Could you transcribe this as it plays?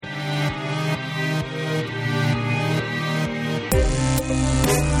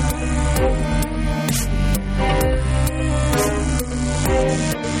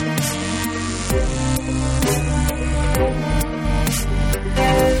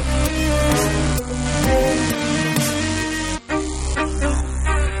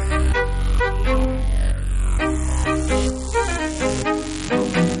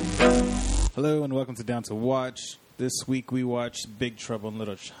down to watch. This week we watched Big Trouble in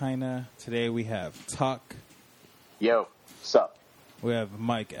Little China. Today we have Talk. Yo, sup? We have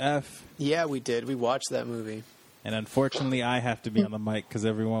Mike F. Yeah, we did. We watched that movie. And unfortunately, I have to be on the mic because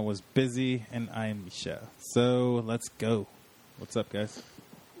everyone was busy, and I'm Michelle. So let's go. What's up, guys?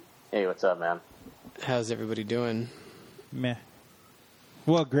 Hey, what's up, man? How's everybody doing? Meh.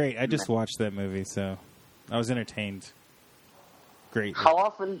 Well, great. I just watched that movie, so I was entertained. Great. How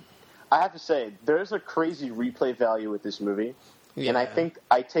often... I have to say, there's a crazy replay value with this movie, and I think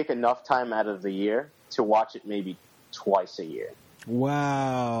I take enough time out of the year to watch it maybe twice a year.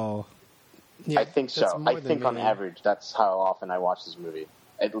 Wow. Yeah, I think so. I think on average, that's how often I watch this movie.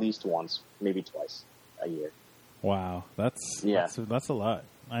 At least once, maybe twice a year. Wow. That's a lot.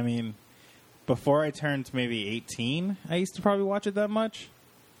 I mean, before I turned maybe 18, I used to probably watch it that much.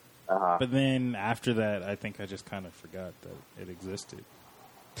 Uh-huh. But then after that, I think I just kind of forgot that it existed.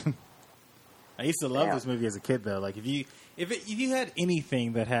 I used to love this movie as a kid, though. Like, if you had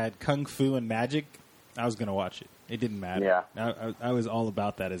anything that had kung fu and magic, I was going to watch it. It didn't matter. Yeah. I was all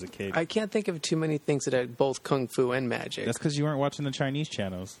about that as a kid. I can't think of too many things that had both kung fu and magic. That's because you weren't watching the Chinese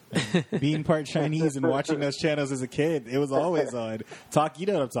channels. Being part Chinese and watching those channels as a kid, it was always on. You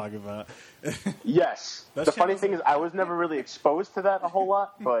know what I'm talking about. Yes. The funny thing is, I was never really exposed to that a whole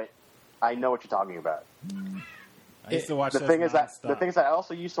lot, but I know what you're talking about. I used to watch the thing is I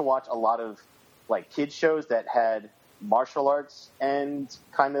also used to watch a lot of like kid shows that had martial arts and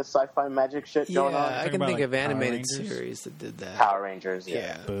kind of sci-fi magic shit going on. I can think of animated series that did that. Power Rangers,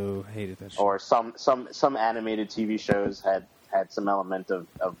 yeah. Boo, hated that shit. Or some animated TV shows had some element of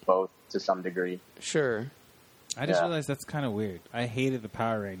both to some degree. Sure. I just realized that's kind of weird. I hated the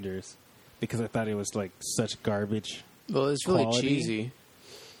Power Rangers because I thought it was like such garbage. Well, it's really quality. cheesy.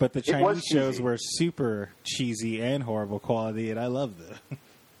 But the Chinese shows were super cheesy and horrible quality, and I loved them.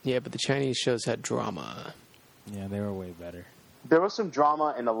 Yeah, but the Chinese shows had drama. Yeah, they were way better. There was some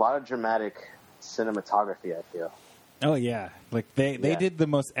drama and a lot of dramatic cinematography, I feel. Oh, yeah. Like, they did the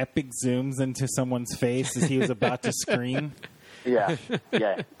most epic zooms into someone's face as he was about to scream. Yeah.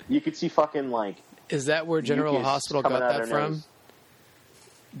 You could see fucking, like... Is that where General Hospital got that from?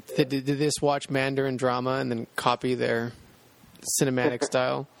 Did they just watch Mandarin drama and then copy their cinematic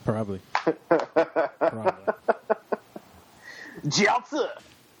style? Probably. Jiaozi!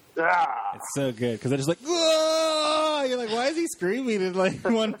 Ah. It's so good because they're just like, whoa! You're like, why is he screaming in like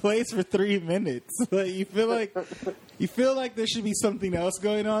one place for 3 minutes? Like you feel like there should be something else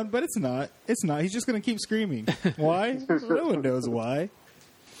going on, but it's not. It's not. He's just going to keep screaming. Why? No one knows why.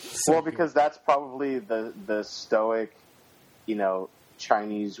 So because that's probably the stoic,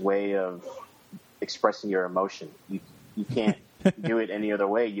 Chinese way of expressing your emotion. You can't do it any other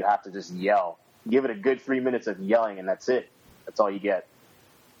way. You have to just yell. Give it a good 3 minutes of yelling, and that's it. That's all you get.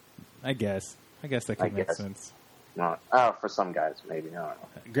 I guess that could make sense. No, for some guys, maybe. I don't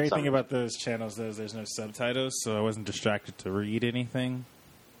know. Great thing about those channels, though, is there's no subtitles, so I wasn't distracted to read anything.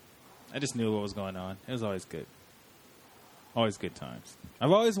 I just knew what was going on. It was always good. Always good times.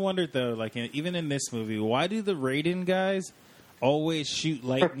 I've always wondered, though, like even in this movie, why do the Raiden guys always shoot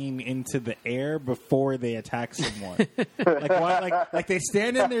lightning into the air before they attack someone? Like why? Like they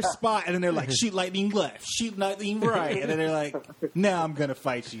stand in their spot and then they're like, shoot lightning left, shoot lightning right, and then they're like, no, I'm gonna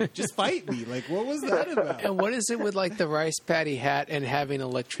fight you. Just fight me. Like, what was that about? And what is it with like the rice paddy hat and having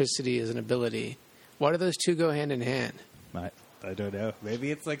electricity as an ability? Why do those two go hand in hand? I don't know. Maybe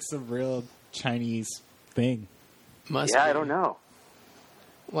it's like some real Chinese thing. Must be. I don't know.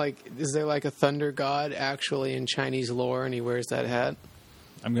 Like, is there like a thunder god actually in Chinese lore, and he wears that hat?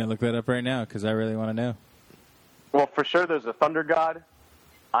 I'm going to look that up right now because I really want to know. Well, for sure there's a thunder god.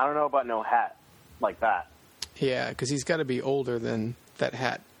 I don't know about no hat like that. Yeah, because he's got to be older than that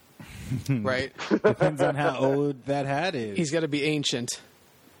hat, right? Depends on how old that hat is. He's got to be ancient.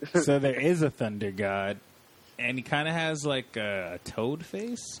 So there is a thunder god, and he kind of has like a toad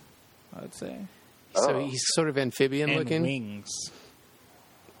face, I would say. So he's sort of amphibian and looking. Wings.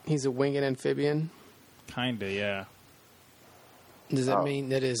 He's a winged amphibian? Kinda, yeah. Does that mean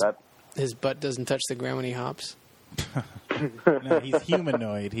that his butt doesn't touch the ground when he hops? No, he's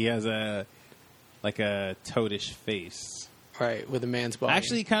humanoid. He has a toadish face. Right, with a man's body.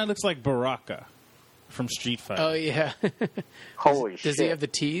 Actually, he kind of looks like Baraka from Street Fighter. Oh, yeah. Holy shit. Does he have the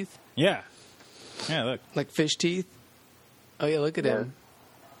teeth? Yeah. Yeah, look. Like fish teeth? Oh, yeah, look at him.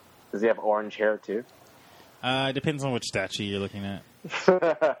 Does he have orange hair, too? Depends on which statue you're looking at.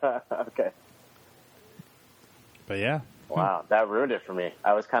 Okay. But yeah. Wow, that ruined it for me.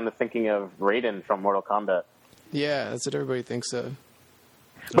 I was kind of thinking of Raiden from Mortal Kombat. Yeah, that's what everybody thinks of.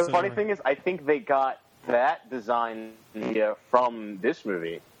 But the funny thing is, I think they got that design idea from this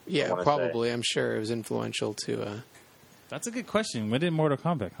movie Yeah, probably. I'm sure it was influential to. That's a good question. When did Mortal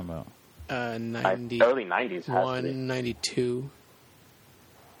Kombat come out? Early 90s. 92.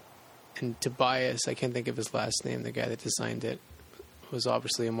 And Tobias, I can't think of his last name, the guy that designed it, was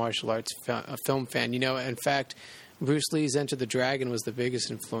obviously a martial arts film fan. In fact, Bruce Lee's Enter the Dragon was the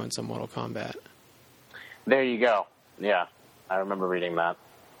biggest influence on Mortal Kombat. There you go. Yeah, I remember reading that.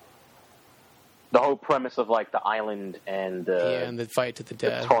 The whole premise of like the island and and the fight to the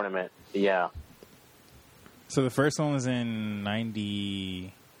death, the tournament. Yeah. So the first one was in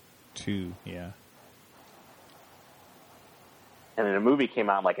 92. Yeah. And then the movie came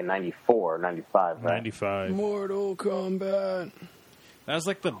out like in 94, 95, right? 95. Mortal Kombat. That was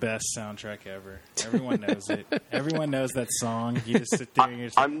like the best soundtrack ever. Everyone knows it. Everyone knows that song. You just sit there and you're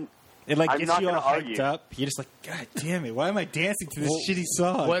just it like gets you all hyped up. You're just like, God damn it! Why am I dancing to this shitty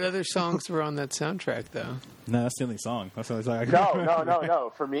song? What other songs were on that soundtrack, though? No, that's the only song. That's the only song.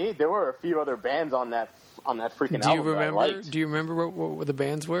 No. For me, there were a few other bands on that freaking album. Do you remember what the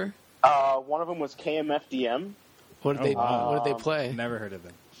bands were? One of them was KMFDM. What did they play? Never heard of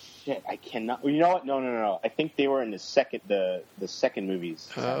them. Shit, I cannot. You know what? No. I think they were in the second movies.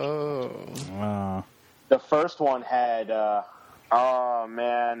 Oh. Wow. The first one had. Oh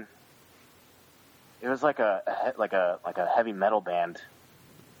man. It was like a heavy metal band.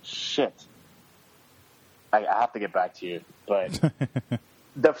 Shit. I have to get back to you, but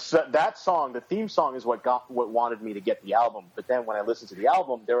that song, the theme song, is what wanted me to get the album. But then when I listened to the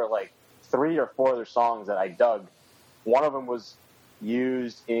album, there were like 3 or 4 other songs that I dug. One of them was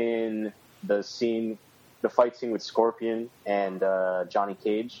used in the fight scene with Scorpion and Johnny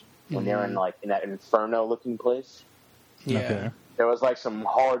Cage when they're in that inferno-looking place. Yeah. Okay. There was like some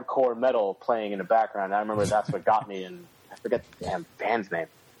hardcore metal playing in the background. I remember that's what got me, and I forget the damn band's name.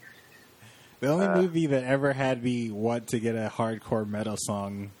 The only movie that ever had me want to get a hardcore metal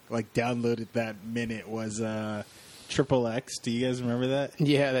song, like downloaded that minute, was Triple X. Do you guys remember that?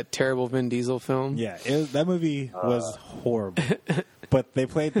 Yeah, that terrible Vin Diesel film. Yeah, that movie was horrible. But they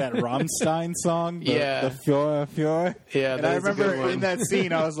played that Rammstein song, the Fiora Fiora. Yeah, and I remember in that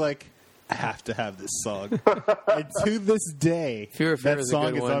scene, I was like, I have to have this song. And to this day, that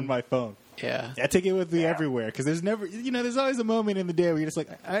song is on my phone. Yeah. I take it with me everywhere because there's never, there's always a moment in the day where you're just like,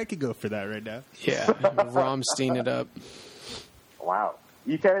 I could go for that right now. Yeah, Rammstein it up. Wow.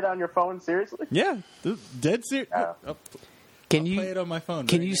 You carry that on your phone? Seriously? Yeah. Dead serious. Can you play it on my phone?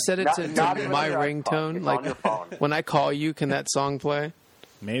 Can you set it to my ringtone? Like when I call you, can that song play?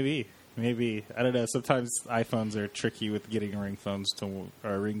 Maybe. I don't know. Sometimes iPhones are tricky with getting ringtones to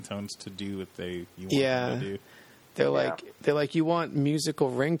do what you want them to do. They're like, you want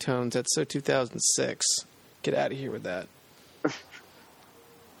musical ringtones? That's so 2006. Get out of here with that.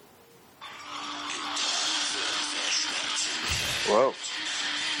 Whoa.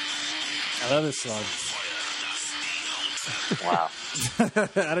 I love this song. Wow.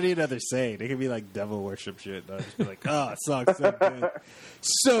 I don't even know what they're saying. It could be like devil worship shit. I'll just be like, oh, it song's so good.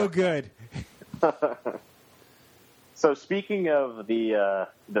 So good. So speaking of the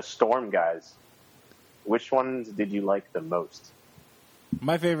Storm guys, which ones did you like the most?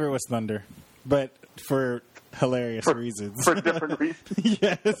 My favorite was Thunder, but for hilarious reasons. For different reasons?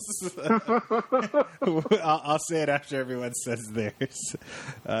 Yes. I'll say it after everyone says theirs.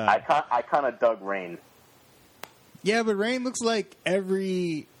 I kind of dug Rain. Yeah, but Rain looks like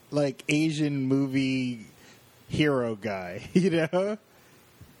every Asian movie hero guy,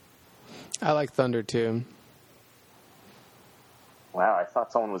 I like Thunder too. Wow, I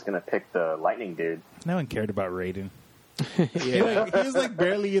thought someone was going to pick the Lightning dude. No one cared about Raiden. Yeah. He was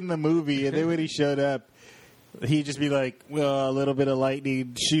barely in the movie, and then when he showed up, he'd just be like, well, a little bit of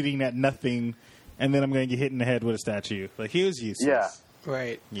lightning shooting at nothing, and then I'm going to get hit in the head with a statue. He was useless. Yeah.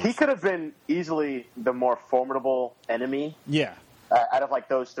 Right. Yes. He could have been easily the more formidable enemy. Yeah. Out of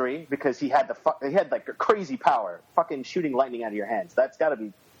those 3, because he had a crazy power, fucking shooting lightning out of your hands. That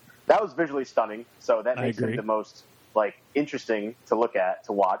was visually stunning. So that makes him the most interesting to look at,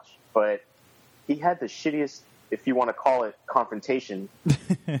 to watch. But he had the shittiest, if you want to call it, confrontation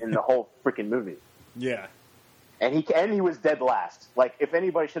in the whole freaking movie. Yeah. And he was dead last. If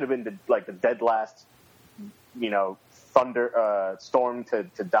anybody should have been the dead last, Thunder Storm to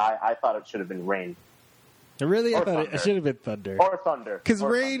die, I thought it should have been Rain. Really? I thought it should have been Thunder. Or Thunder. Because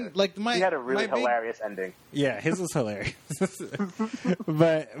Rain, he had a really hilarious ending. Yeah, his was hilarious.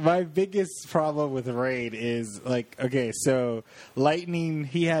 But my biggest problem with Rain is, okay, so Lightning,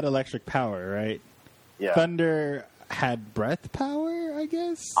 he had electric power, right? Yeah. Thunder had breath power, I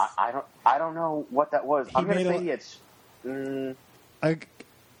guess? I don't know what that was. I'm going to say he had...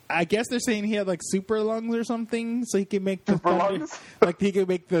 I guess they're saying he had like super lungs or something, so he can make the Super thunder, lungs? like he can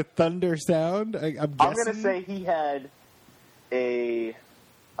make the thunder sound. I'm guessing. I'm going to say he had a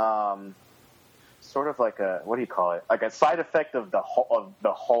sort of like a, what do you call it? Like a side effect of the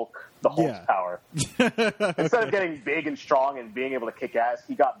Hulk's power. Instead of getting big and strong and being able to kick ass,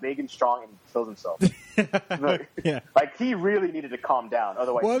 he got big and strong and kills himself. Like he really needed to calm down.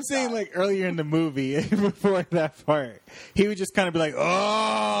 Otherwise, Well, I'm saying like earlier in the movie, before that part, he would just kind of be like,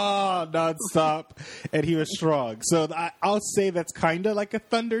 "Oh," nonstop, and he was strong. So I'll say that's kind of like a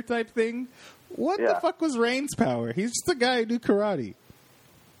thunder type thing. What the fuck was Rain's power? He's just a guy who knew karate.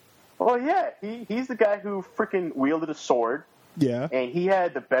 Well, yeah, he's the guy who freaking wielded a sword. Yeah, and he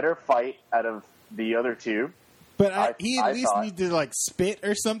had the better fight out of the other two. But he at least needed to like spit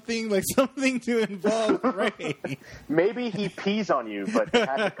or something, like something to involve Rain. Maybe he pees on you, but they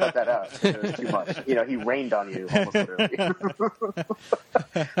had to cut that out. It was too much. You know, he rained on you almost literally.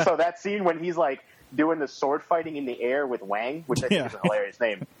 So that scene when he's like doing the sword fighting in the air with Wang, which I think is a hilarious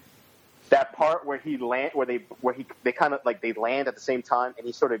name. That part where they kind of like they land at the same time, and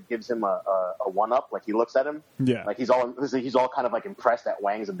he sort of gives him a 1-up, like he looks at him, like he's all kind of like impressed at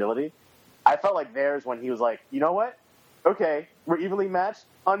Wang's ability. I felt like there's when he was like, you know what? Okay, we're evenly matched.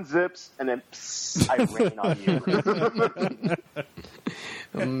 Unzips, and then I rain on you.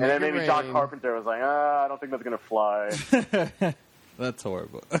 And then maybe John Carpenter was like, I don't think that's gonna fly. That's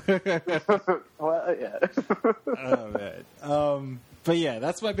horrible. Well, yeah. Oh man. But yeah,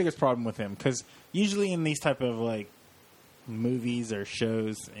 that's my biggest problem with him, because usually in these type of like movies or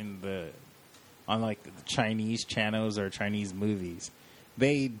shows on like the Chinese channels or Chinese movies,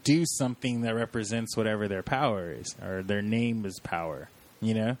 they do something that represents whatever their power is, or their name is power,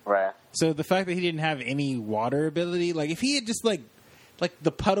 you know? Right. So the fact that he didn't have any water ability, like if he had just like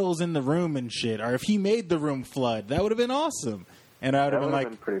the puddles in the room and shit, or if he made the room flood, that would have been awesome. And I would have been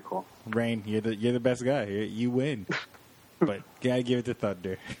like, pretty cool. Rain, you're the best guy. You win. But gotta give it to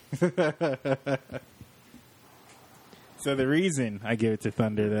Thunder. So the reason I give it to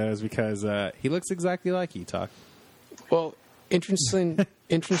Thunder, though, is because he looks exactly like you, Talk. Well, interestingly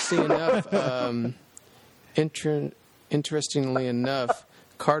enough,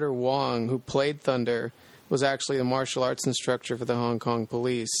 Carter Wong, who played Thunder, was actually the martial arts instructor for the Hong Kong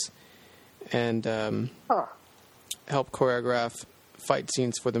police, and helped choreograph fight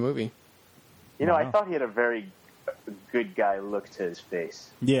scenes for the movie. You know, I thought he had a very good guy look to his face.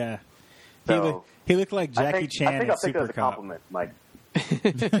 Yeah. So, he looked like Jackie Chan I think I'll in take it as Super a Cop. compliment, Mike.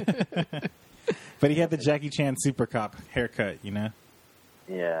 But he had the Jackie Chan Super Cop haircut, you know?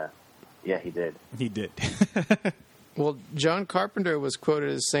 Yeah. Yeah, he did. He did. Well, John Carpenter was quoted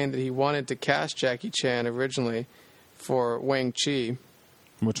as saying that he wanted to cast Jackie Chan originally for Wang Chi.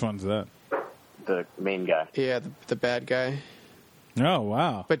 Which one's that? The main guy. Yeah, the bad guy. Oh,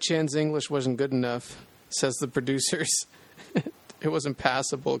 wow. But Chan's English wasn't good enough, says the producers. It wasn't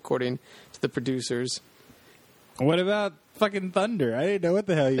passable, according to the producers. What about fucking Thunder? I didn't know what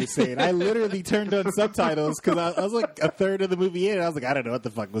the hell you were saying. I literally turned on subtitles because I was like a third of the movie in. And I was like, I don't know what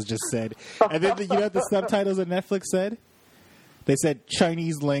the fuck was just said. And then you know what the subtitles on Netflix said? They said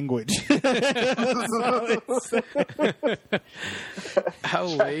Chinese language. How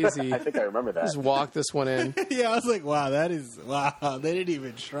lazy. I think I remember that. Just walk this one in. Yeah, I was like, wow, they didn't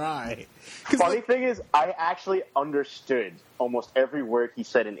even try. Funny thing is, I actually understood almost every word he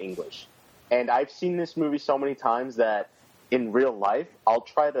said in English. And I've seen this movie so many times that in real life, I'll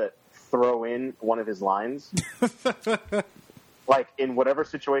try to throw in one of his lines. Like, in whatever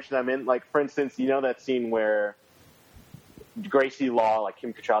situation I'm in. Like, for instance, you know that scene where Gracie Law, like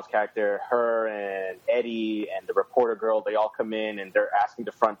Kim Cattrall's character, her and Eddie and the reporter girl, they all come in and they're asking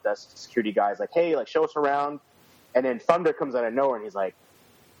the front desk security guys, like, hey, like, show us around. And then Thunder comes out of nowhere and he's like,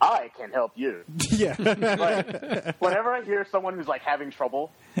 I can help you. Yeah. Like, whenever I hear someone who's like having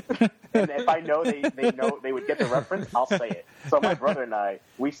trouble, and if I know they would get the reference, I'll say it. So my brother and I,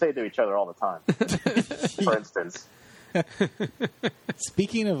 we say it to each other all the time. For instance.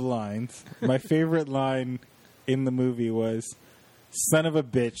 Speaking of lines, my favorite line in the movie was, son of a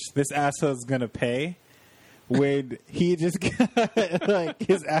bitch, this asshole's gonna pay. When he just got like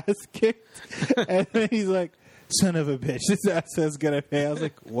his ass kicked, and then he's like, son of a bitch, this asshole's gonna pay. I was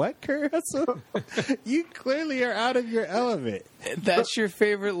like, what, Kurt Russell? You clearly are out of your element. That's your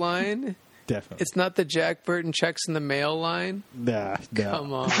favorite line? Definitely. It's not the Jack Burton checks in the mail line? Nah.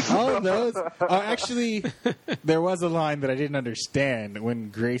 Come on. All of those. Actually, there was a line that I didn't understand when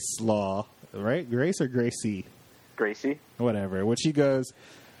Grace Law, right? Grace or Gracie? Gracie. Whatever. When she goes,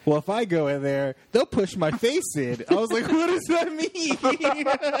 well, if I go in there, they'll push my face in. I was like, what does that mean?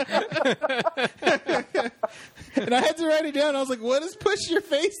 And And I had to write it down. I was like, what does push your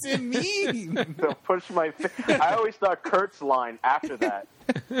face in mean? So push my face. I always thought Kurt's line after that,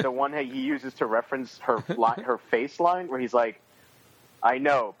 the one he uses to reference her face line, where he's like, I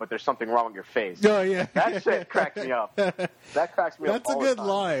know, but there's something wrong with your face. Oh, yeah. That shit cracks me up. That cracks me up. That's a good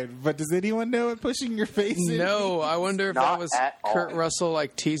line. But does anyone know what pushing your face in No, means? I wonder if Not that was at all. Kurt Russell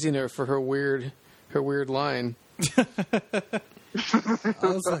like teasing her for her weird line. I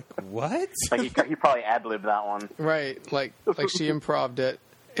was like, what? Like he probably ad-libbed that one. Right, like she improv'd it,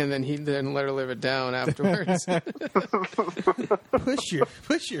 and then he then let her live it down afterwards. push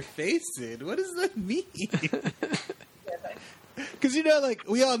your face in. What does that mean? Because like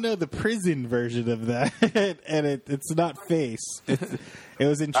we all know the prison version of that, and it's not face. It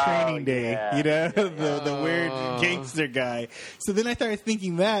was in Training Day, yeah. the weird gangster guy. So then I started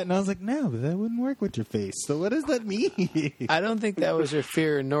thinking that, and I was like, no, but that wouldn't work with your face. So what does that mean? I don't think that was her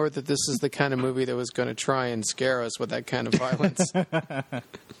fear, nor that this is the kind of movie that was going to try and scare us with that kind of violence.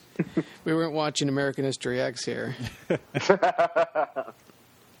 We weren't watching American History X here.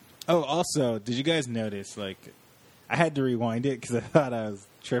 Oh, also, did you guys notice, I had to rewind it because I thought I was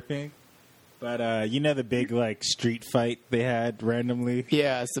tripping. But the big street fight they had randomly,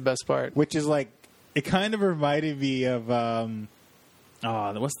 Yeah, it's the best part. which is it kind of reminded me of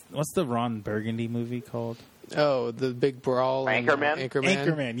what's the Ron Burgundy movie called? Oh, the big brawl. Anchorman?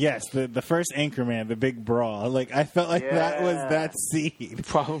 Anchorman, yes, the first Anchorman, the big brawl. I felt like that was that scene.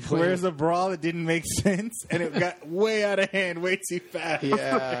 Probably. Whereas a brawl that didn't make sense and it got way out of hand, way too fast.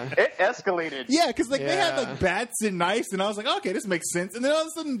 Yeah. It escalated. Yeah, because they had Yeah. bats and knives, and I was like, okay, this makes sense. And then all of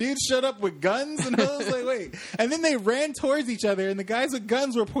a sudden, dudes showed up with guns, and I was like, wait. And then they ran towards each other, and the guys with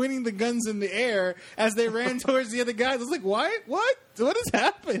guns were pointing the guns in the air as they ran towards the other guys. I was like, what? What is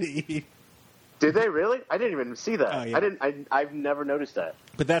happening? Did they really? I didn't even see that. Oh, yeah. I've never noticed that.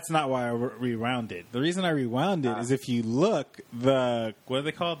 But that's not why I rewound it. The reason I rewound it is if you look, what are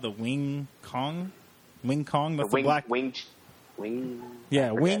they called? The Wing Kong? Wing Kong? That's the black... Wing.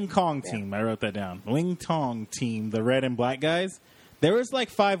 Yeah, Wing Kong Yeah. team. I wrote that down. Wing Tong team, the red and black guys. There was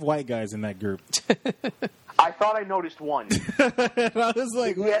 5 white guys in that group. I thought I noticed one. And I was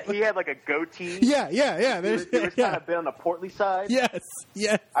like, He had a goatee. yeah. He was kind of been on the portly side. Yes.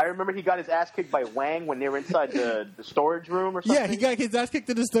 I remember he got his ass kicked by Wang when they were inside the storage room or something. Yeah, he got his ass kicked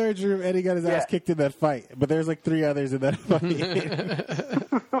in the storage room, and he got his ass kicked in that fight. But there's 3 others in that fight.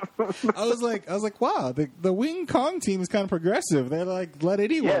 I was like, wow, the Wing Kong team is kind of progressive. They're let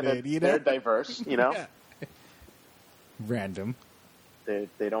anyone in, They're diverse, Yeah. Random.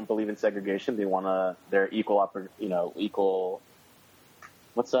 They don't believe in segregation. They want they're equal.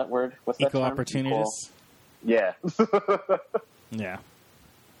 What's that word? What's that Equal term? opportunists. Yeah. Yeah.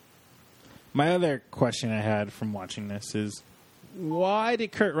 My other question I had from watching this is, why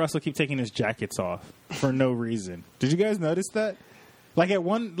did Kurt Russell keep taking his jackets off for no reason? Did you guys notice that?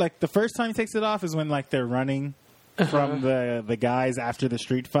 The first time he takes it off is when they're running from the guys after the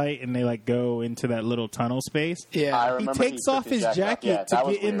street fight, and they go into that little tunnel space. Yeah. He takes off his jacket to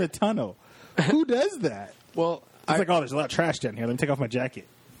get in the tunnel. Who does that? Well, It's there's a lot of trash down here. Let me take off my jacket.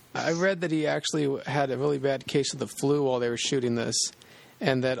 I read that he actually had a really bad case of the flu while they were shooting this,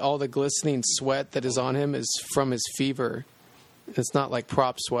 and that all the glistening sweat that is on him is from his fever. It's not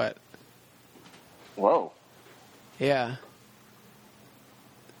prop sweat. Whoa. Yeah.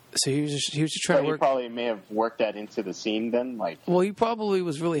 So he was just trying to He work. probably may have worked that into the scene then. Well, he probably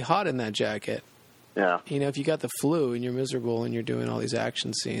was really hot in that jacket. Yeah. If you got the flu and you're miserable and you're doing all these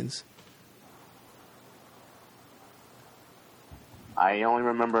action scenes. I only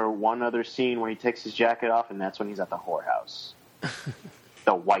remember one other scene where he takes his jacket off, and that's when he's at the whorehouse.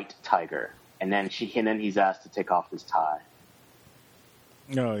 The White Tiger. And then he's asked to take off his tie.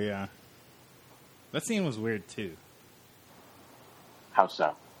 Oh, yeah. That scene was weird, too. How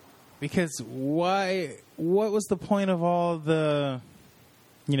so? Because why? What was the point of all the,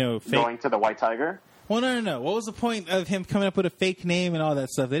 fake... Going to the White Tiger? Well, no. What was the point of him coming up with a fake name and all that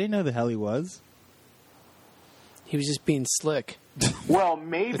stuff? They didn't know who the hell he was. He was just being slick. Well,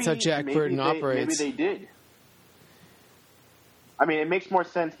 maybe That's how Jack Burton operates. Maybe they did. I mean, it makes more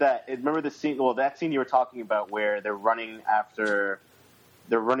sense that remember the scene. Well, that scene you were talking about where they're running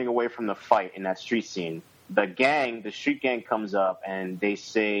away from the fight in that street scene. The street gang comes up and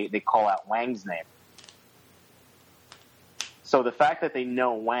they call out Wang's name. So the fact that they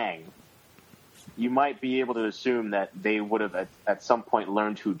know Wang, you might be able to assume that they would have at some point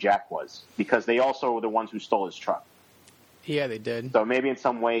learned who Jack was, because they also were the ones who stole his truck. Yeah, they did. So maybe in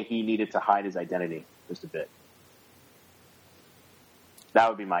some way he needed to hide his identity just a bit. That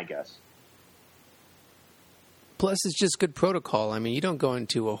would be my guess. Plus, it's just good protocol. I mean, you don't go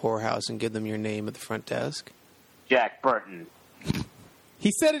into a whorehouse and give them your name at the front desk. Jack Burton.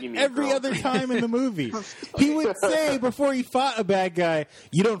 He said it every other time in the movie. He would say before he fought a bad guy,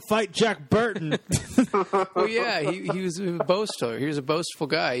 "You don't fight Jack Burton." Well, yeah, he was a boaster. He was a boastful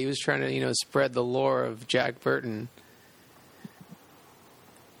guy. He was trying to, spread the lore of Jack Burton.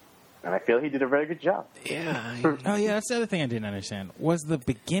 And I feel he did a very good job. Yeah. Oh, yeah, that's the other thing I didn't understand. Was the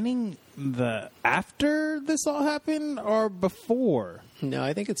beginning after this all happened or before? No,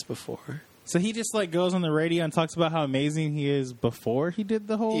 I think it's before. So he just goes on the radio and talks about how amazing he is before he did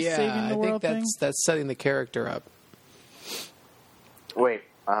the whole saving the world thing? That's setting the character up. Wait,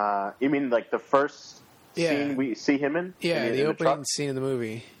 you mean the first scene we see him in? Yeah, the opening scene of the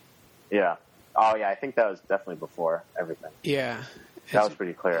movie. Yeah. Oh, yeah, I think that was definitely before everything. Yeah. That was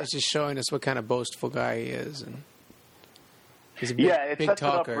pretty clear. It's just showing us what kind of boastful guy he is. And he's a it big sets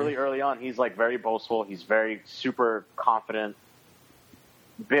talker. it up really early on. He's very boastful. He's very super confident.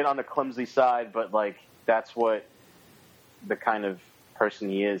 Bit on the clumsy side, but that's what the kind of person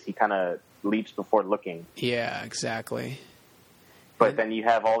he is. He kind of leaps before looking. Yeah, exactly. But then you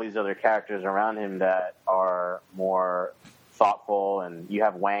have all these other characters around him that are more thoughtful, and you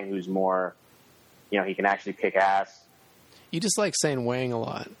have Wang, who's more, he can actually kick ass. You just like saying Wang a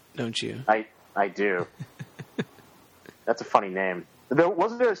lot, don't you? I do. That's a funny name.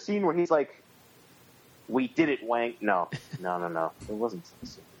 Wasn't there a scene where he's like, "We did it, Wang"? No. It wasn't.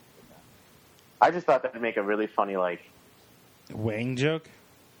 I just thought that would make a really funny Wang joke?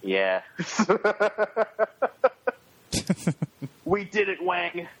 Yeah. We did it,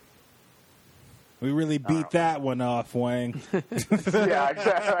 Wang. We really beat that one off, Wang. Yeah,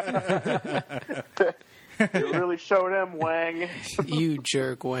 exactly. You really showed him, Wang. You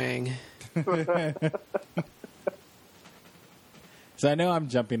jerk, Wang. So I know I'm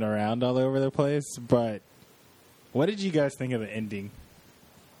jumping around all over the place, but what did you guys think of the ending?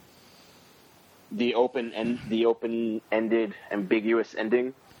 The open-ended, ambiguous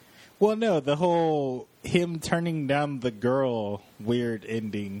ending? Well, no, the whole him turning down the girl weird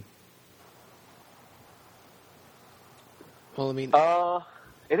ending. Well, I mean...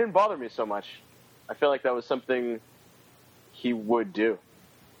 it didn't bother me so much. I feel like that was something he would do.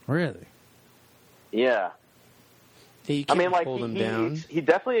 Really? Yeah. You can't hold him down. He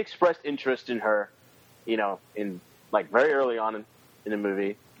definitely expressed interest in her, in very early on in the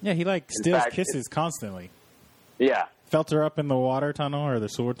movie. Yeah, he steals kisses constantly. Yeah. Felt her up in the water tunnel or the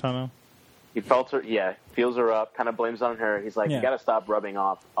sewer tunnel. He felt her, feels her up, kind of blames on her. He's like, "You got to stop rubbing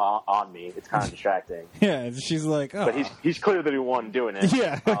off on me. It's kind of distracting." Yeah, and she's like, "Oh." But he's clear that he won doing it.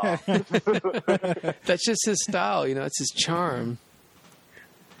 Yeah. That's just his style, it's his charm.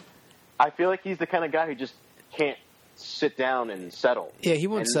 I feel like he's the kind of guy who just can't sit down and settle. Yeah, he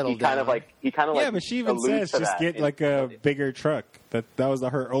won't settle down. Yeah, but she even says just get a bigger truck. That was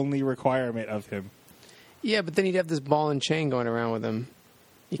her only requirement of him. Yeah, but then he'd have this ball and chain going around with him.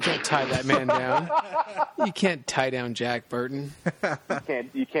 You can't tie that man down. You can't tie down Jack Burton.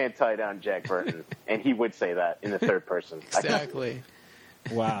 You can't tie down Jack Burton. And he would say that in the third person. Exactly.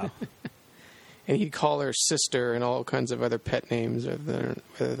 Wow. And he'd call her sister and all kinds of other pet names rather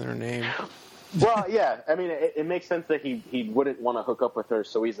than her name. Well, yeah. I mean, it makes sense that he wouldn't want to hook up with her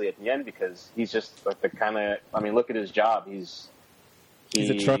so easily at the end because he's just the kind of... I mean, look at his job. He's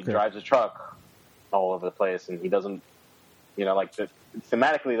a trucker. He drives a truck all over the place, and he doesn't...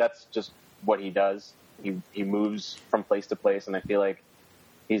 thematically, that's just what he does. He moves from place to place, and I feel like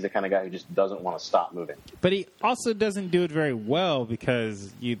he's the kind of guy who just doesn't want to stop moving. But he also doesn't do it very well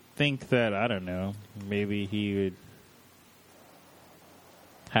because you'd think that, I don't know, maybe he would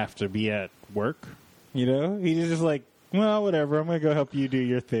have to be at work, He's just like, well, whatever, I'm going to go help you do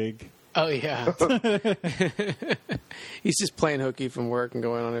your thing. Oh, yeah. He's just playing hooky from work and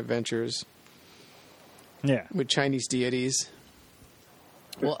going on adventures. Yeah. With Chinese deities.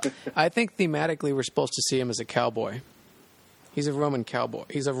 Well, I think thematically we're supposed to see him as a cowboy. He's a Roman cowboy.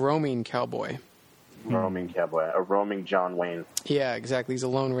 He's a roaming cowboy. Roaming cowboy. A roaming John Wayne. Yeah, exactly. He's a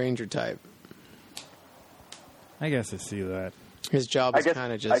Lone Ranger type. I guess I see that. His job is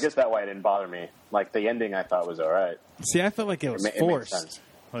kind of just... I guess that why it didn't bother me. The ending I thought was all right. See, I felt like it was forced.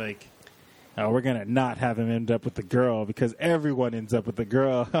 We're going to not have him end up with the girl because everyone ends up with the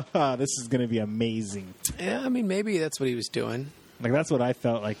girl. This is going to be amazing. Yeah, I mean, maybe that's what he was doing. That's what I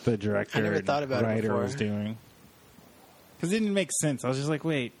felt like the director and writer was doing. Because it didn't make sense. I was just like,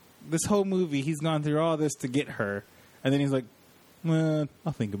 wait, this whole movie, he's gone through all this to get her. And then he's like, well,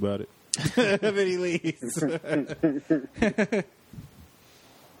 I'll think about it. And then he leaves.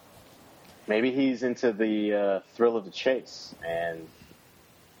 Maybe he's into the thrill of the chase, and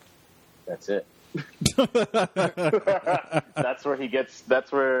that's it. That's where he gets.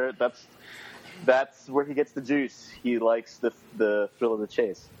 That's where he gets the juice. He likes the thrill of the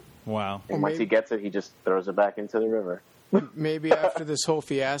chase. Wow. And once he gets it, he just throws it back into the river. Maybe after this whole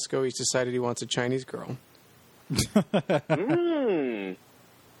fiasco, he's decided he wants a Chinese girl. Mm.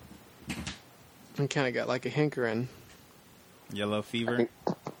 And kind of got like a hankering. Yellow fever.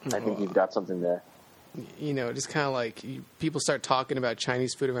 I think you've got something there. You know, just kind of like people start talking about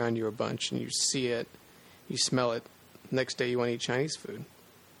Chinese food around you a bunch, and you see it, you smell it. Next day, you want to eat Chinese food.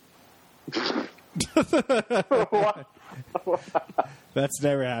 That's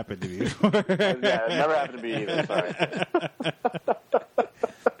never happened to me before. Yeah, it never happened to me either. Sorry.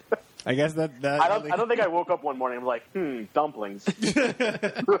 I guess that I don't think I woke up one morning and was like, dumplings.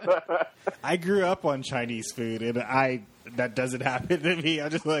 I grew up on Chinese food, and that doesn't happen to me. I'm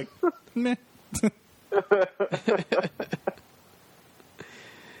just like, meh.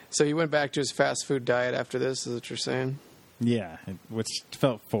 So he went back to his fast food diet after this, is what you're saying? Yeah, which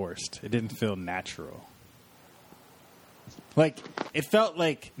felt forced. It didn't feel natural. Like, it felt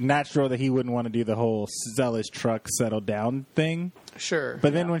like natural that he wouldn't want to do the whole sell his truck, settle down thing. Sure.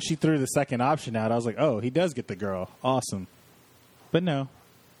 But then when she threw the second option out, I was like, oh, he does get the girl. Awesome. But no.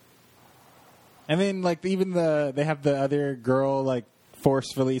 And then, like, even they have the other girl, like,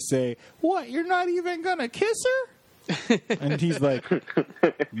 forcefully say, what, you're not even going to kiss her? And he's like,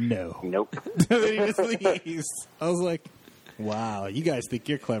 no. Nope. And then he just leaves. I was like, wow, you guys think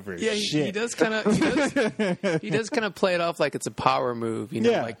you're clever as shit. He does kind of play it off like it's a power move, you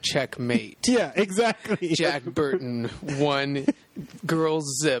know, like checkmate. Yeah, exactly. Jack Burton won,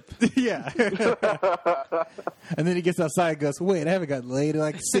 girls zip. Yeah. And then he gets outside and goes, wait, I haven't got laid in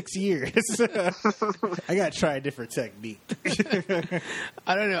like 6 years. I got to try a different technique.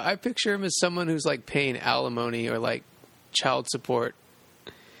 I don't know. I picture him as someone who's like paying alimony or like child support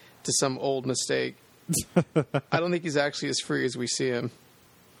to some old mistake. I don't think he's actually as free as we see him.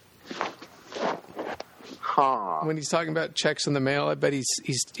 Huh. When he's talking about checks in the mail, I bet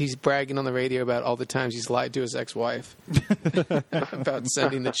he's bragging on the radio about all the times he's lied to his ex-wife about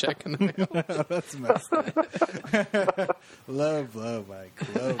sending the check in the mail. That's messed up. Low blow,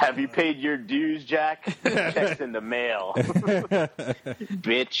 Mike. Low Have you paid your dues, Jack? Checks in the mail.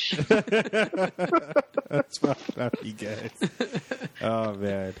 Bitch. That's fucked up, you guys. Oh,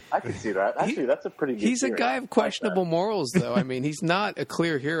 man. I can see that. Actually, that's a pretty good He's a theory. guy of questionable morals, though. I mean, he's not a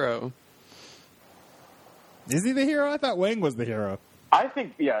clear hero. Is he the hero? I thought Wang was the hero. I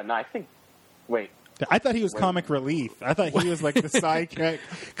think, wait. I thought he was comic relief. I thought he was like the sidekick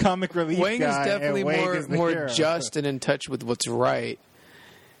comic relief Wang guy. is definitely and more hero. just and in touch with what's right.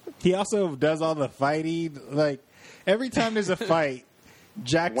 He also does all the fighting. Like, every time there's a fight,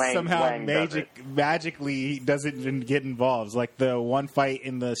 Jack somehow magically doesn't even get involved. Like the one fight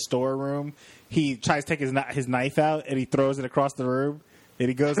in the storeroom, he tries to take his knife out and he throws it across the room. And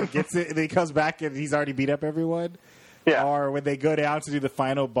he goes and gets it, and then he comes back and he's already beat up everyone. Yeah. Or when they go down to do the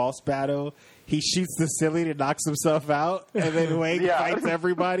final boss battle, he shoots the ceiling and knocks himself out. And then Wang fights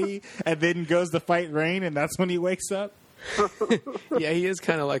everybody and then goes to fight Rain, and that's when he wakes up. Yeah, he is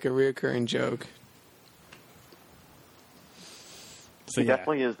kind of like a reoccurring joke. So He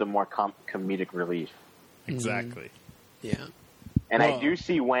definitely is the more comedic relief. Exactly. Yeah. And I do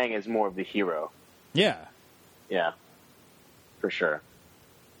see Wang as more of the hero. Yeah. Yeah. For sure.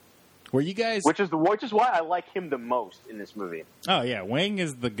 Were you guys... Which is why I like him the most in this movie. Oh, yeah. Wang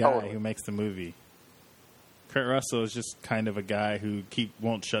is the guy who makes the movie. Kurt Russell is just kind of a guy who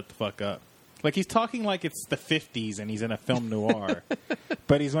won't shut the fuck up. Like, he's talking like it's the 50s and he's in a film noir.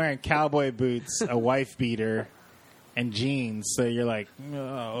 But he's wearing cowboy boots, a wife beater, and jeans. So you're like,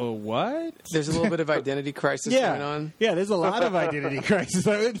 oh, what? There's a little bit of identity crisis going on. Yeah, there's a lot of identity crisis.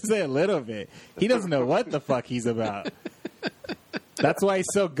 I wouldn't say a little bit. He doesn't know what the fuck he's about. That's why he's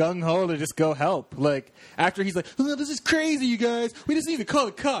so gung-ho to just go help. Like, after he's like, oh, this is crazy, you guys. We just need to call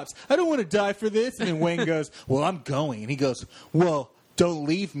the cops. I don't want to die for this. And then Wayne goes, well, I'm going. And he goes, well, don't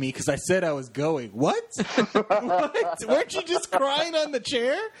leave me because I said I was going. What? What? Weren't you just crying on the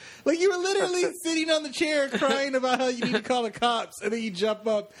chair? Like, you were literally sitting on the chair crying about how you need to call the cops. And then you jump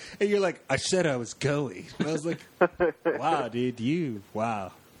up and you're like, I said I was going. And I was like, wow, dude,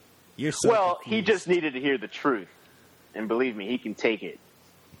 wow. You're so Well, confused. he just needed to hear the truth. And believe me, he can take it.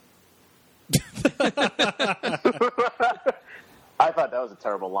 I thought that was a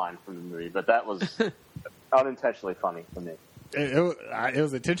terrible line from the movie, but that was unintentionally funny for me. It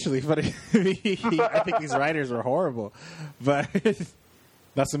was intentionally funny. I think these writers were horrible, but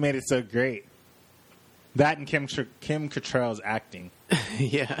that's what made it so great. That and Kim Cattrall's acting.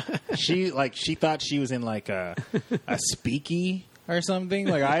 Yeah, she thought she was in like a speaky or something.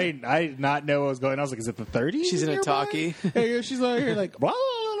 Like I did not know what was going on. I was like, is it the 30s? she's in a talkie. She's over here like blah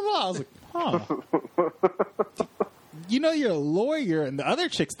blah blah blah. I was like, huh. You know you're a lawyer, and the other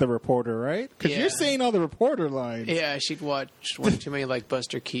chick's the reporter, right? Because you're saying all the reporter lines. Yeah, she'd watched one too many like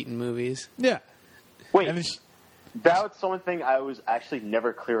Buster Keaton movies. Yeah. Wait, And then that's the one thing I was actually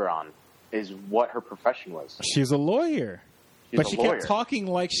never clear on, is what her profession was. she's a lawyer. But she kept talking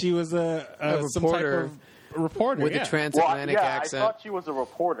like she was some type reporter. of reporter. With a transatlantic accent. I thought she was a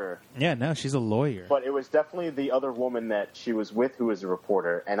reporter. Yeah, no, she's a lawyer. But it was definitely the other woman that she was with who was a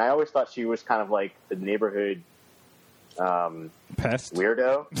reporter. And I always thought she was kind of like the neighborhood Pest?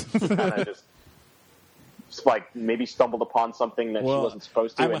 weirdo. Kind of just like maybe stumbled upon something that she wasn't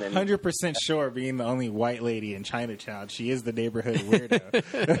supposed to. I'm and then 100% sure, being the only white lady in Chinatown, she is the neighborhood weirdo.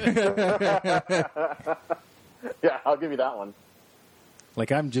 Yeah, I'll give you that one.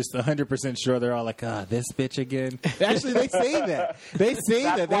 Like, I'm just 100% sure they're all like, this bitch again. Actually, they say that. They say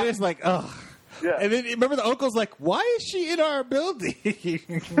that. They're just like, oh. Yeah. And then remember the uncle's like, why is she in our building?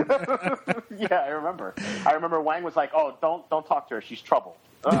 Yeah, I remember. Wang was like, "Oh, don't talk to her. She's trouble.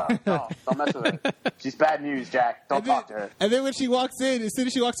 No, don't mess with her. She's bad news, Jack. Don't talk to her." And then when she walks in, as soon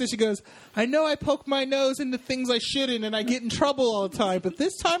as she walks in, she goes, "I know I poke my nose into things I shouldn't, and I get in trouble all the time, but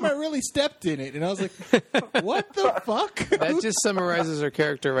this time I really stepped in it." And I was like, "What the fuck?" That just summarizes her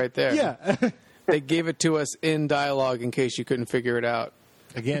character right there. Yeah. They gave it to us in dialogue in case you couldn't figure it out.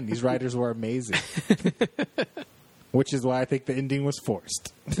 Again, these writers were amazing. Which is why I think the ending was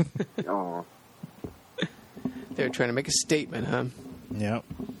forced. Oh. They were trying to make a statement, huh? Yep.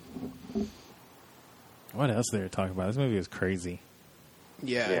 What else they were talking about? This movie was crazy.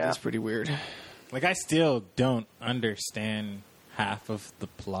 Yeah, it's pretty weird. Like, I still don't understand half of the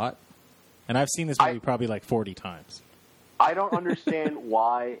plot. And I've seen this movie probably like 40 times. I don't understand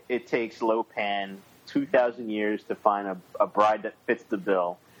why it takes Lo Pan 2,000 years to find a bride that fits the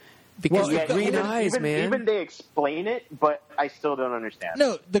bill. Because the green eyes, man. Even they explain it, but I still don't understand.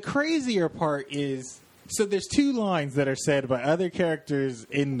 No, the crazier part is, so there's two lines that are said by other characters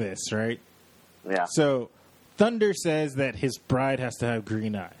in this, right? Yeah. So Thunder says that his bride has to have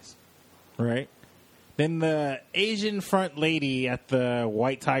green eyes, right? Then the Asian front lady at the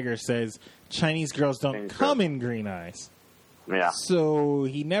White Tiger says Chinese girls don't come in green eyes. Yeah. So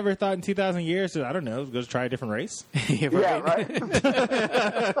he never thought in 2,000 years, I don't know, go try a different race? Yeah, right?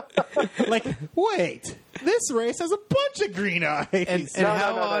 Like, wait, this race has a bunch of green eyes. And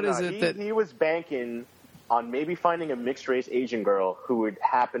how odd is it that he was banking on maybe finding a mixed-race Asian girl who would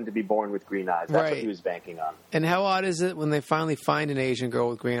happen to be born with green eyes. That's what he was banking on. And how odd is it when they finally find an Asian girl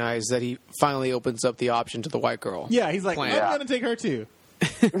with green eyes that he finally opens up the option to the white girl? Yeah, he's like, I'm going to take her too.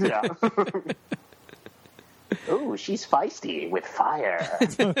 Yeah. Ooh, she's feisty with fire.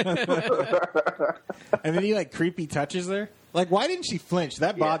 And then he like creepy touches her. Like, why didn't she flinch?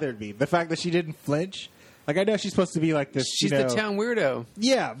 That bothered me. The fact that she didn't flinch. Like, I know she's supposed to be like this. She's the town weirdo.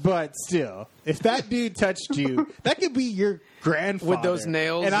 Yeah, but still, if that dude touched you, that could be your grandfather with those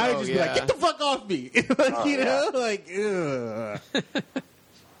nails. And I would just be like, get the fuck off me! Like, you know, like, ugh.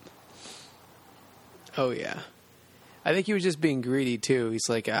 Oh yeah. I think he was just being greedy, too. He's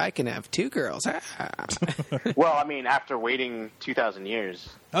like, I can have two girls. Well, I mean, after waiting 2,000 years.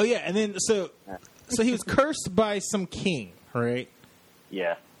 Oh, yeah. And then, so he was cursed by some king, right?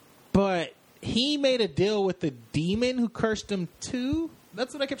 Yeah. But he made a deal with the demon who cursed him, too?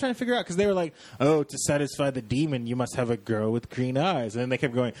 That's what I kept trying to figure out. Because they were like, to satisfy the demon, you must have a girl with green eyes. And then they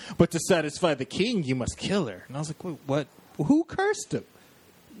kept going, but to satisfy the king, you must kill her. And I was like, wait, what? Who cursed him?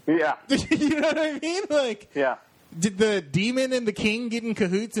 Yeah. You know what I mean? Like, yeah. Did the demon and the king get in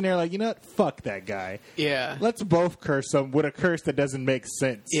cahoots and they're like, you know what? Fuck that guy. Yeah. Let's both curse him with a curse that doesn't make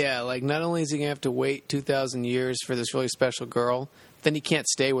sense. Yeah, like not only is he going to have to wait 2,000 years for this really special girl, then he can't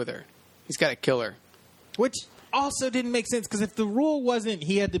stay with her. He's got to kill her. Which also didn't make sense because if the rule wasn't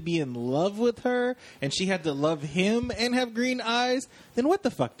he had to be in love with her and she had to love him and have green eyes, then what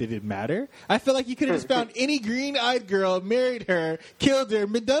the fuck did it matter? I feel like you could have just found any green-eyed girl, married her, killed her,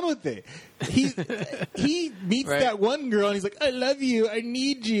 and been done with it. He meets that one girl and he's like, I love you, I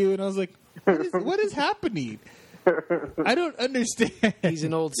need you. And I was like, what is happening? I don't understand. He's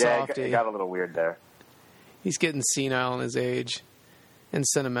an old softy. Yeah, it got a little weird there. He's getting senile in his age and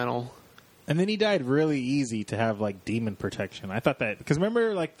sentimental. And then he died really easy to have like demon protection. I thought that because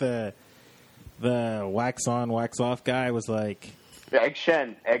remember like the wax on wax off guy was like Egg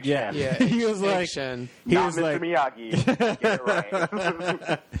Shen. Yeah. He was like Shen. He Not was Mr. like Miyagi. Get it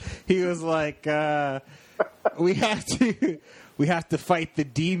right. He was like we have to fight the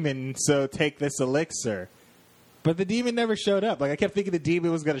demon, so take this elixir. But the demon never showed up. Like I kept thinking the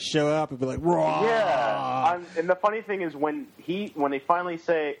demon was going to show up and be like, raw. Yeah. And the funny thing is when they finally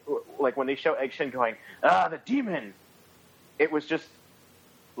say, like when they show Egg Shen going, the demon, it was just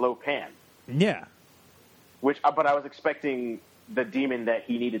Lo Pan. Yeah. But I was expecting the demon that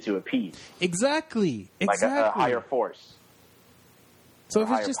he needed to appease. Exactly. Like a higher force. So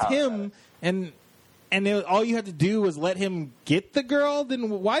if it's just him and all you had to do was let him get the girl, then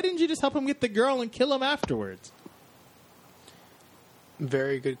why didn't you just help him get the girl and kill him afterwards?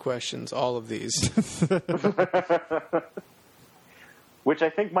 Very good questions, all of these. Which I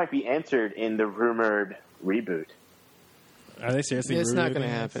think might be answered in the rumored reboot. Are they seriously? It's not going to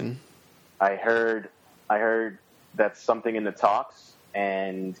happen. I heard that's something in the talks,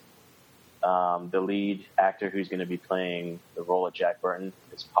 and the lead actor who's going to be playing the role of Jack Burton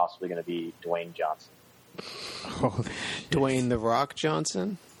is possibly going to be Dwayne Johnson. Dwayne The Rock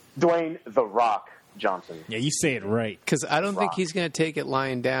Johnson? Dwayne The Rock Johnson. Yeah, you say it right. Because I don't think he's going to take it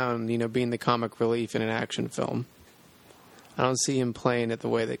lying down, being the comic relief in an action film. I don't see him playing it the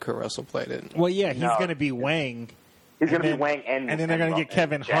way that Kurt Russell played it. Well, yeah, he's going to be Wang. He's going to be Wang, and then they're going to get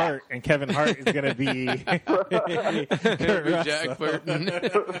Kevin Hart, and Kevin Hart is going to be Jack Burton.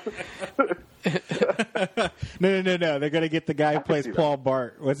 No. They're going to get the guy who plays Paul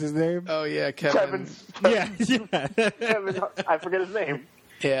Bart. What's his name? Oh yeah, Kevin. Yeah. Kevin, I forget his name.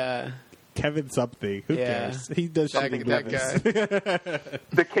 Yeah. Kevin something. Who cares? He does something. That guy.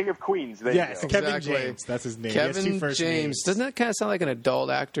 The King of Queens. Yes, Kevin James. That's his name. Kevin James. Doesn't that kind of sound like an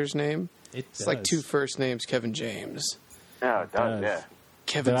adult actor's name? It's like two first names, Kevin James. Oh, it does, yeah.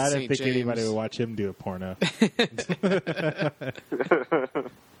 Kevin But I don't St. think James. anybody would watch him do a porno.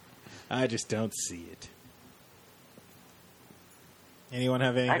 I just don't see it. Anyone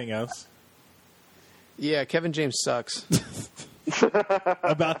have anything else? Yeah, Kevin James sucks.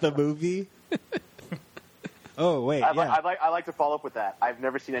 About the movie? Oh, wait, yeah. I like to follow up with that. I've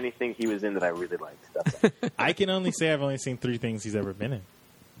never seen anything he was in that I really liked. That's all. I can only say I've only seen 3 things he's ever been in.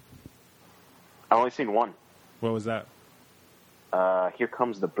 I've only seen one. What was that? Here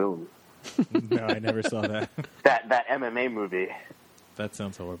Comes the Boom. No, I never saw that. That MMA movie. That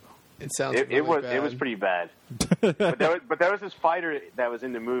sounds horrible. It sounds it was pretty bad. but there was this fighter that was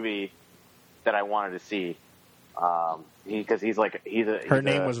in the movie that I wanted to see. Because Her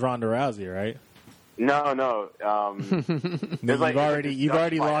name was Ronda Rousey, right? No. No, you've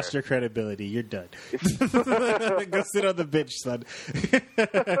already lost your credibility. You're done. Go sit on the bench, son.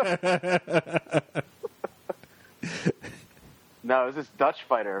 No, it was this Dutch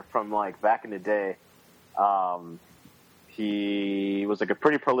fighter from back in the day. He was a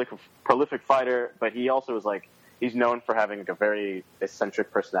pretty prolific fighter, but he also was he's known for having a very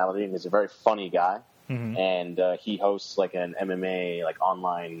eccentric personality, and he's a very funny guy. Mm-hmm. And he hosts an MMA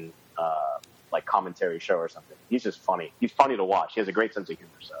online commentary show or something. He's just funny. He's funny to watch. He has a great sense of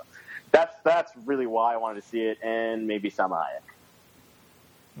humor. So that's really why I wanted to see it, and maybe Salma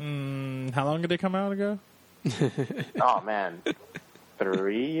Hayek. How long did it come out ago? Oh man,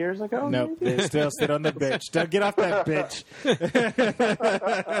 3 years ago? Nope, they still sit on the bench. Don't get off that bench.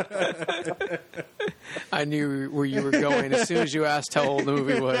 I knew where you were going as soon as you asked how old the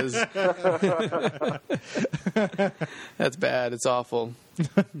movie was. That's bad. It's awful.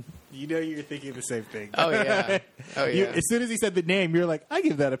 You know you're thinking the same thing. Oh, yeah. As soon as he said the name, you're like, I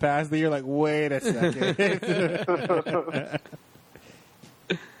give that a pass. Then you're like, wait a second.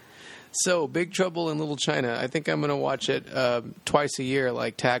 So, Big Trouble in Little China. I think I'm going to watch it twice a year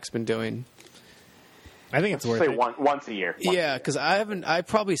like Tak's been doing. I think it's worth it. Once a year. Yeah, because I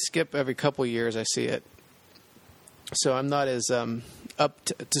probably skip every couple of years I see it. So I'm not as up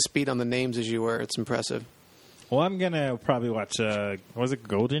to speed on the names as you were. It's impressive. Well, I'm going to probably watch, was it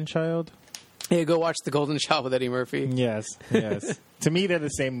Golden Child? Yeah, go watch The Golden Child with Eddie Murphy. Yes. To me, they're the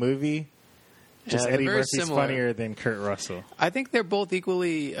same movie. Just Eddie Murphy's similar. Funnier than Kurt Russell. I think they're both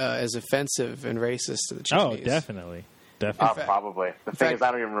equally as offensive and racist to the Chinese. Oh, definitely. Probably. The thing is,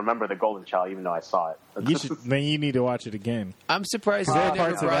 I don't even remember The Golden Child, even though I saw it. Then you need to watch it again. I'm surprised there are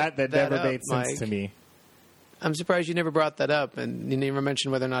parts of that never up, made sense Mike. to me. I'm surprised you never brought that up, and you never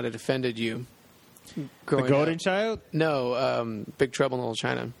mentioned whether or not it offended you. The Golden Child? No, Big Trouble in Little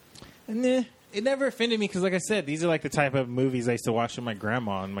China. Nah, it never offended me because, like I said, these are the type of movies I used to watch with my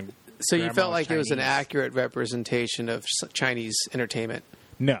grandma. And so you felt like it was an accurate representation of Chinese entertainment?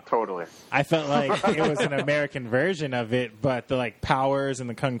 No. Totally. I felt like it was an American version of it, but the powers and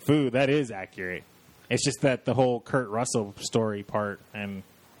the kung fu, that is accurate. It's just that the whole Kurt Russell story part, and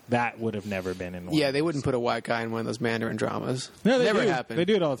that would have never been in one. Yeah, they wouldn't put a white guy in one of those Mandarin dramas. No, they never do. happened. They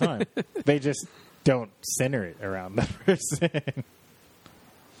do it all the time. They just don't center it around that person.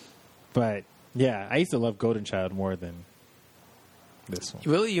 But, yeah, I used to love Golden Child more than this one.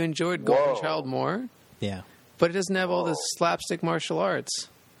 Really? You enjoyed Golden Child more? Yeah. But it doesn't have all this slapstick martial arts.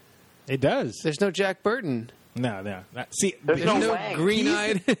 It does. There's no Jack Burton. No. See, There's There's no Wang.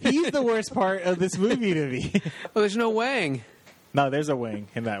 green-eyed. he's the worst part of this movie to me. Well, there's no Wang. No, there's a Wang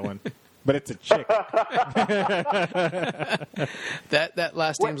in that one, but it's a chick. That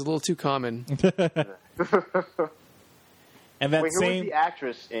last name's a little too common. And that Wait, who same. was the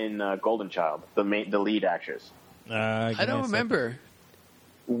actress in Golden Child? The lead actress. I don't remember.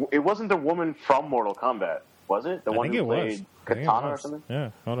 It wasn't the woman from Mortal Kombat, was it? The I one think who it was. played I think it Katana or was. something? Yeah,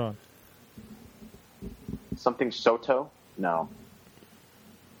 hold on. Something Soto? No.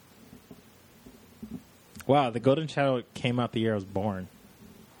 Wow, the Golden Child came out the year I was born.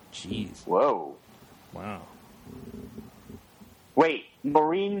 Jeez. Whoa. Wow. Wait,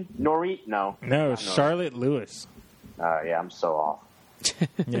 Noreen? No. No, Not Charlotte Lewis. Yeah, I'm so off.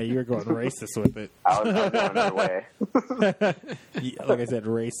 Yeah, you were going racist with it. I was going another way. Like I said,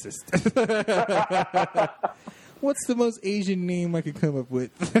 racist. What's the most Asian name I could come up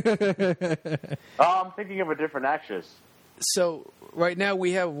with? Oh, I'm thinking of a different actress. So right now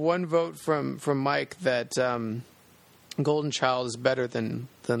we have one vote from Mike that Golden Child is better than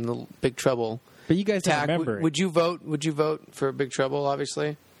the Big Trouble. But you guys don't Tack, remember it. would you vote? Would you vote for Big Trouble?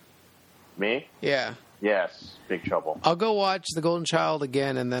 Obviously. Me? Yeah. Yes, Big Trouble. I'll go watch The Golden Child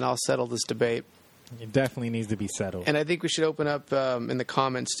again, and then I'll settle this debate. It definitely needs to be settled. And I think we should open up in the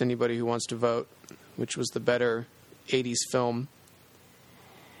comments to anybody who wants to vote, which was the better 80s film.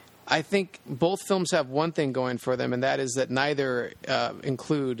 I think both films have one thing going for them, and that is that neither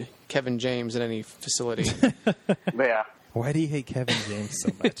include Kevin James in any facility. Yeah. Why do you hate Kevin James so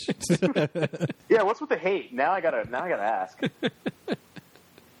much? Yeah, what's with the hate? Now I gotta ask.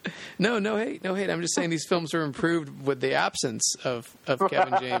 No hate. I'm just saying these films are improved with the absence of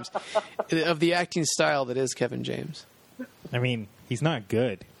Kevin James, of the acting style that is Kevin James. I mean, he's not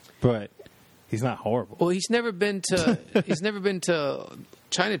good, but he's not horrible. Well, he's never been to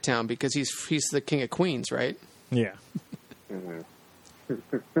Chinatown because he's the king of Queens, right? Yeah.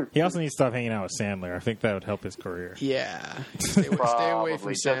 He also needs to stop hanging out with Sandler. I think that would help his career. Yeah. Stay away from Probably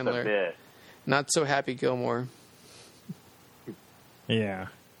just a Sandler. bit. Not so Happy Gilmore. Yeah.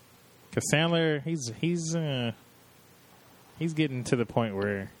 Because Sandler, he's getting to the point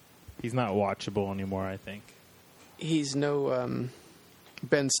where he's not watchable anymore, I think. He's no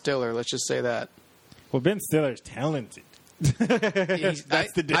Ben Stiller, let's just say that. Well, Ben Stiller's talented. That's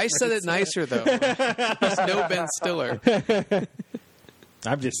the I said difference. it nicer, though. He's no Ben Stiller.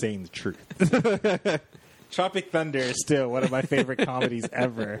 I'm just saying the truth. Tropic Thunder is still one of my favorite comedies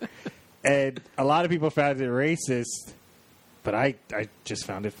ever. And a lot of people found it racist, but I just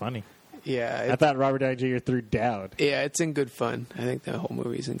found it funny. Yeah. I thought Robert Downey Jr. threw down. Yeah, it's in good fun. I think the whole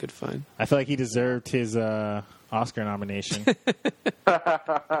movie's in good fun. I feel like he deserved his Oscar nomination. And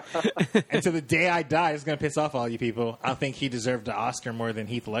to the day I die, it's going to piss off all you people. I think he deserved the Oscar more than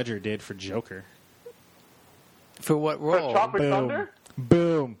Heath Ledger did for Joker. For what For role? Tropic Boom. Thunder?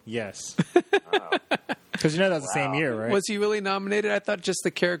 Boom. Yes. Because you know that was the same year, right? Was he really nominated? I thought just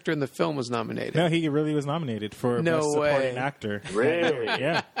the character in the film was nominated. No, he really was nominated for No Best Supporting way. Actor. Really?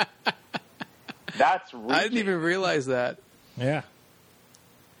 Yeah. That's reaching. I didn't even realize that. Yeah.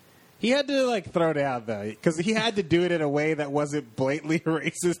 He had to throw down though, because he had to do it in a way that wasn't blatantly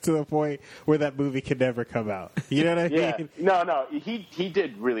racist to the point where that movie could never come out. You know what I Yeah. mean? No. He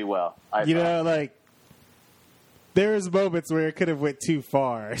did really well. You know, there was moments where it could have went too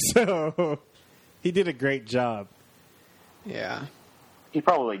far. So he did a great job. Yeah. He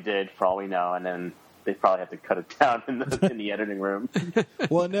probably did, for all we know, and then they probably had to cut it down in the editing room.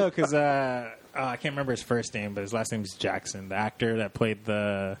 Well, no, because I can't remember his first name, but his last name is Jackson, the actor that played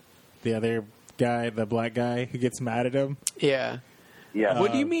the other guy, the black guy who gets mad at him. Yeah. Yeah.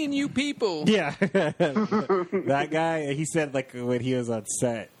 What do you mean, you people? Yeah. That guy, he said when he was on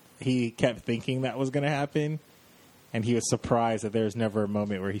set, he kept thinking that was going to happen. And he was surprised that there was never a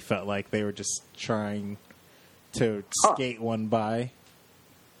moment where he felt like they were just trying to skate one by.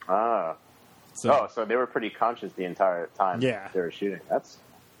 Ah. So, So they were pretty conscious the entire time Yeah. they were shooting. That's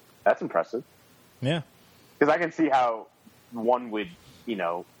impressive. yeah. Because I can see how one would,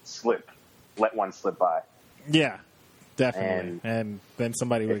 let one slip by. Yeah, definitely. And then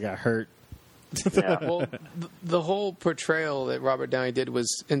somebody would have got hurt. Yeah. Well, the whole portrayal that Robert Downey did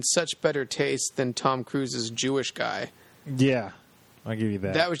was in such better taste than Tom Cruise's Jewish guy. Yeah, I'll give you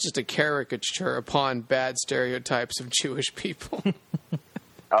that. That was just a caricature upon bad stereotypes of Jewish people.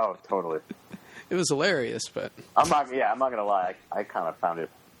 Oh, totally. It was hilarious, but I'm not gonna lie. I kind of found it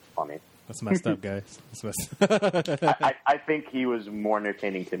funny. That's messed up, guys. That's messed up. I think he was more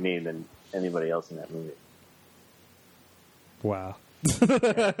entertaining to me than anybody else in that movie. Wow.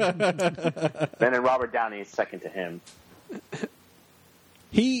 Then Robert Downey is second to him.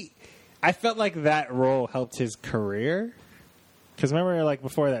 I felt like that role helped his career. Because remember, like,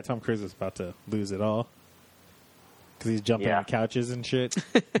 before that, Tom Cruise was about to lose it all. Because he's jumping on couches and shit.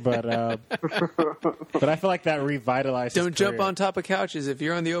 But I feel like that revitalized his Don't career. jump on top of couches if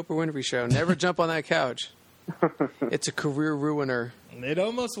you're on the Oprah Winfrey Show. Never jump on that couch. It's a career ruiner. It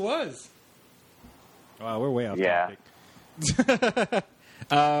almost was. Wow, we're way off topic.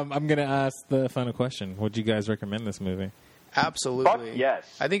 I'm going to ask the final question. Would you guys recommend this movie? Absolutely. Fuck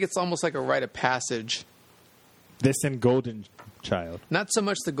yes. I think it's almost like a rite of passage. This and Golden Child. Not so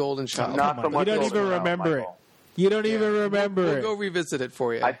much the Golden Child. Not so much. You don't even Golden remember Child, it. Michael. You don't even remember We'll it. go revisit it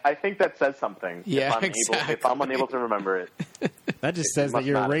for you. I think that says something. Yeah, if I'm unable to remember it. That just says that must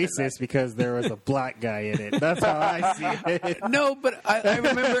you're not have been racist that. because there was a black guy in it. That's how I see it. No, but I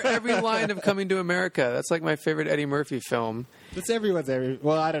remember every line of Coming to America. That's like my favorite Eddie Murphy film. It's everyone's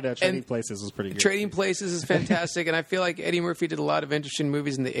well, I don't know. Trading Places was pretty good. Trading Places is fantastic, and I feel like Eddie Murphy did a lot of interesting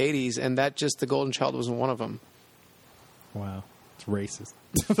movies in the 80s, and that just The Golden Child wasn't one of them. Wow. It's racist.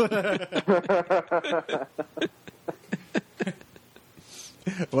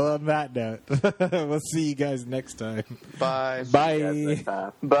 Well, on that note, we'll see you guys next time. Bye. Bye.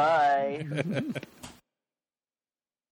 Bye.